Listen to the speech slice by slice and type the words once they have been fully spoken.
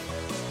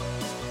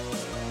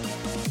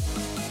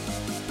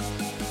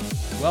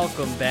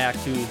Welcome back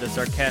to the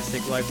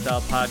Sarcastic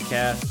Lifestyle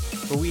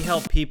Podcast, where we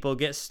help people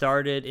get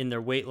started in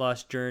their weight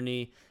loss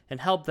journey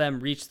and help them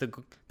reach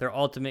their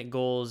ultimate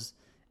goals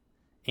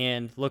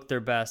and look their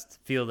best,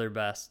 feel their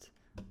best,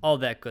 all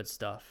that good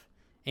stuff.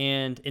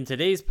 And in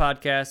today's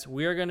podcast,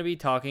 we are going to be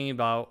talking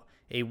about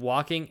a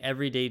walking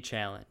everyday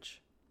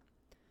challenge.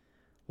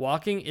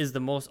 Walking is the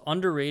most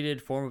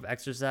underrated form of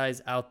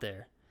exercise out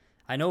there.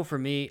 I know for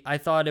me, I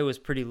thought it was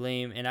pretty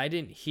lame, and I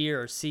didn't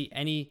hear or see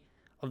any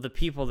of the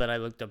people that I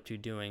looked up to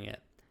doing it.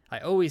 I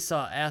always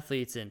saw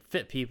athletes and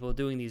fit people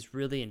doing these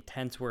really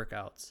intense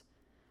workouts.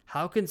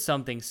 How can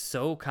something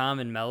so calm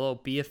and mellow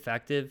be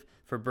effective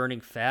for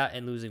burning fat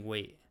and losing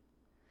weight?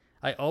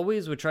 I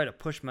always would try to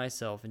push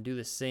myself and do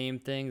the same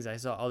things I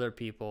saw other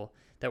people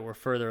that were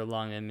further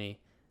along than me,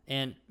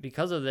 and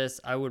because of this,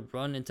 I would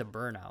run into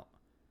burnout.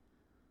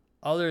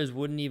 Others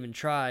wouldn't even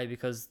try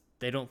because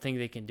they don't think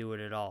they can do it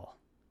at all.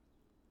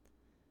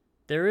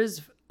 There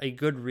is a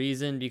good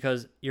reason,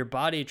 because your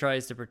body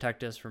tries to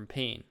protect us from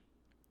pain.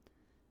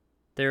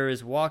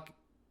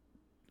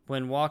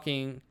 When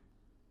walking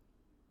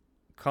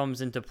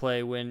comes into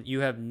play when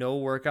you have no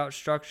workout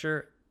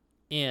structure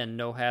and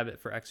no habit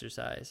for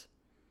exercise.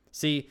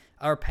 See,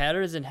 our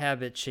patterns and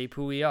habits shape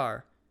who we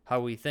are, how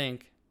we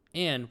think,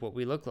 and what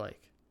we look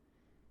like.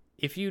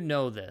 If you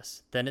know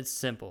this, then it's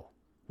simple.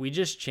 We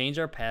just change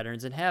our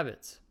patterns and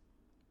habits.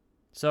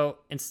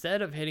 So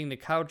instead of hitting the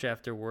couch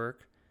after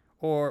work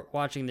or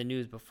watching the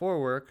news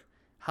before work,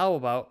 how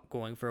about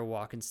going for a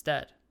walk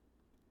instead?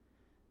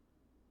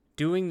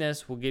 Doing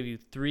this will give you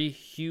 3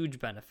 huge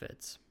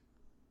benefits.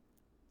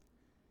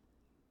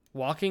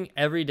 Walking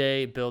every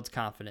day builds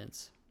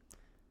confidence.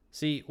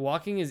 See,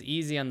 walking is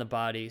easy on the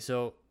body,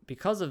 so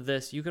because of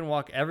this, you can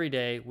walk every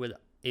day with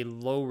a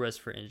low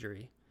risk for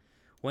injury.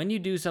 When you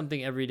do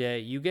something every day,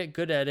 you get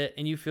good at it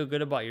and you feel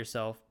good about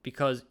yourself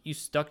because you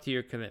stuck to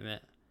your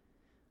commitment.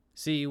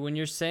 See, when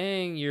you're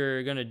saying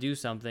you're going to do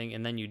something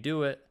and then you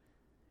do it,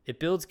 it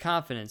builds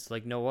confidence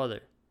like no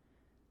other.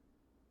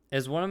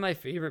 As one of my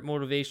favorite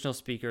motivational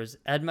speakers,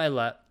 Ed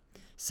Mylett,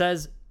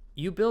 says,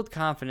 you build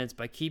confidence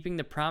by keeping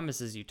the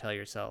promises you tell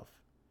yourself.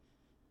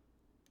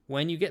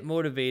 When you get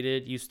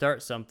motivated, you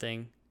start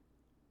something,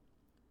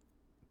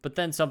 but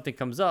then something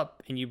comes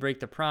up and you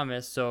break the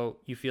promise, so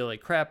you feel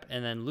like crap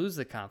and then lose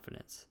the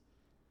confidence.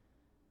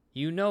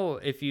 You know,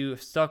 if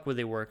you've stuck with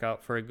a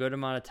workout for a good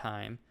amount of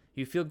time,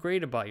 you feel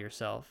great about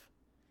yourself.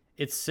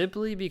 It's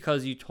simply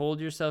because you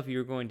told yourself you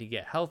were going to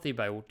get healthy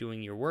by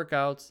doing your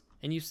workouts,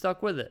 and you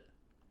stuck with it.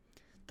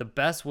 The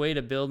best way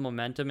to build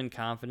momentum and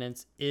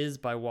confidence is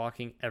by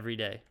walking every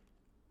day.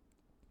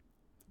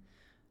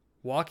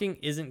 Walking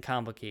isn't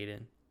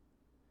complicated.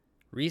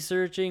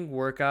 Researching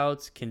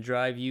workouts can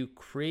drive you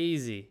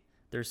crazy.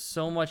 There's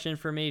so much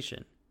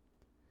information.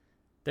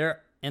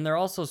 There are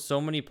also so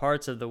many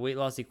parts of the weight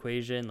loss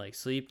equation, like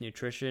sleep,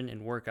 nutrition,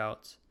 and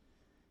workouts.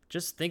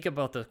 Just think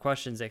about the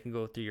questions that can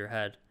go through your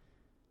head.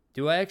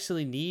 Do I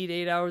actually need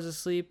 8 hours of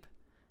sleep?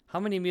 How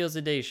many meals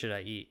a day should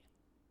I eat?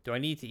 Do I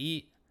need to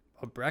eat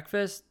a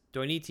breakfast?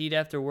 Do I need to eat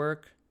after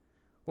work?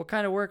 What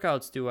kind of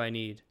workouts do I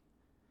need?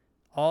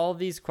 All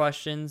these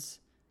questions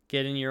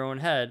get in your own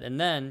head, and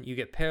then you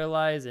get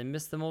paralyzed and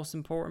miss the most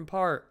important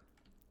part: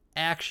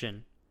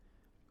 action.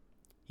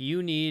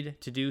 You need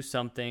to do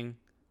something.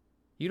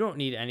 You don't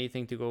need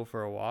anything to go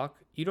for a walk.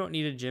 You don't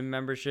need a gym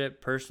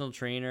membership, personal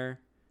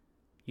trainer.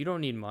 You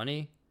don't need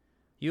money.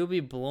 You'll be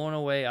blown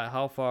away at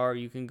how far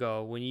you can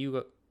go when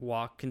you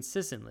walk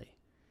consistently.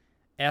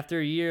 After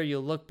a year,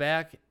 you'll look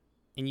back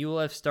and you will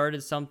have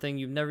started something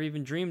you've never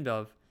even dreamed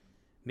of.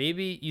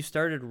 Maybe you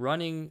started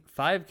running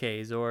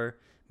 5Ks, or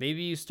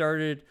maybe you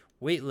started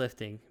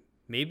weightlifting.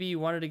 Maybe you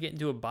wanted to get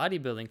into a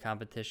bodybuilding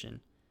competition.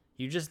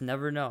 You just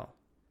never know.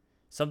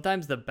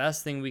 Sometimes the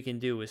best thing we can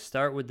do is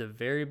start with the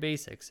very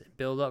basics and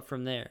build up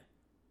from there.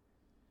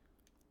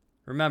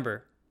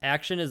 Remember,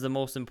 action is the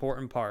most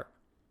important part.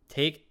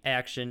 Take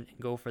action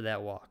and go for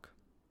that walk.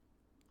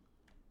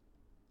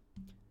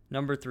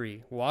 Number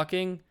 3,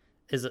 walking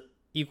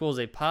equals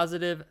a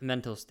positive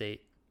mental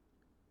state.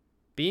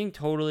 Being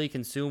totally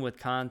consumed with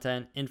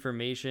content,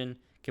 information,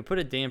 can put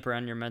a damper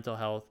on your mental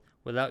health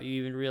without you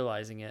even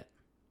realizing it.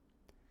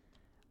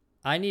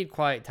 I need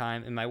quiet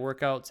time, and my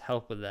workouts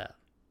help with that.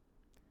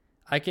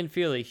 I can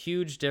feel a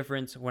huge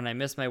difference when I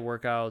miss my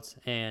workouts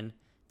and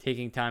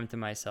taking time to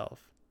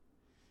myself.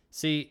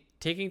 See,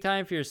 taking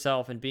time for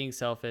yourself and being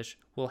selfish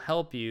will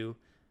help you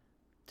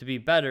to be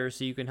better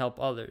so you can help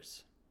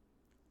others.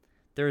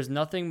 There is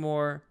nothing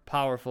more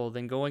powerful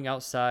than going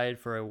outside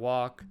for a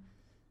walk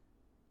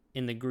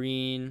in the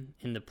green,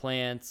 in the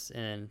plants,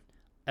 and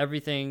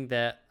everything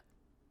that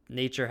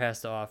nature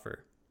has to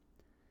offer.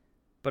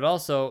 But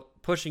also,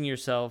 pushing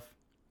yourself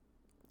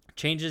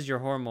changes your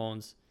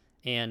hormones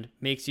and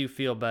makes you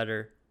feel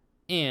better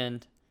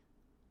and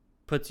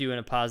puts you in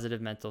a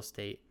positive mental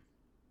state.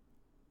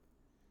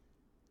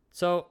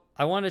 So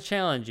I want to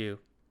challenge you.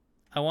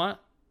 I want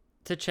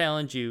to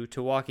challenge you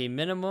to walk a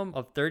minimum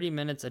of 30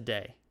 minutes a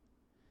day.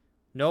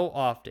 No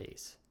off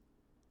days.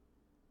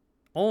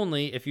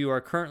 Only if you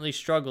are currently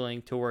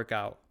struggling to work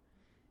out.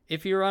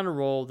 if you're on a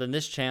roll, then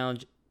this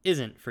challenge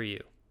isn't for you.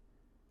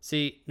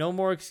 See, no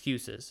more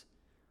excuses.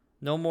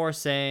 No more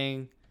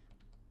saying,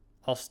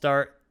 I'll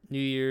start New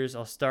Year's,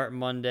 I'll start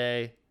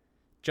Monday.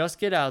 Just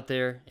get out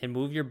there and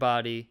move your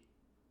body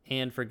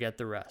and forget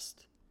the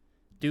rest.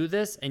 Do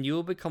this and you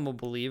will become a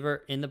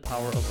believer in the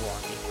power of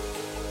walking.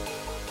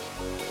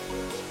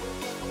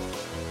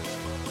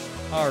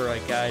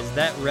 Alright guys,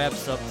 that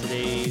wraps up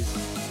today's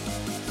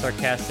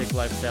Sarcastic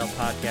Lifestyle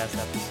Podcast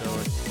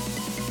episode.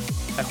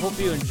 I hope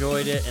you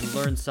enjoyed it and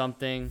learned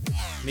something.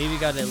 Maybe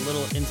got a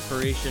little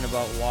inspiration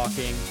about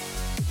walking.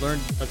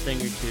 Learned a thing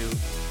or two.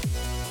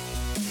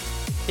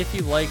 If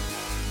you like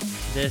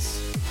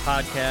this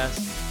podcast,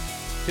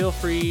 feel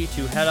free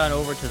to head on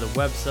over to the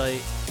website,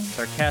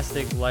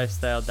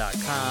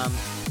 sarcasticlifestyle.com,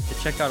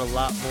 to check out a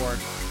lot more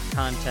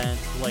content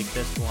like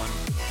this one.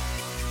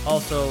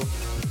 Also,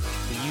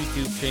 the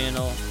YouTube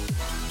channel,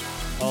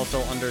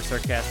 also under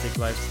Sarcastic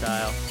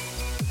Lifestyle.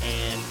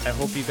 And I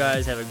hope you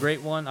guys have a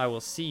great one. I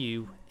will see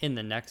you in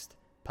the next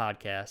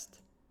podcast.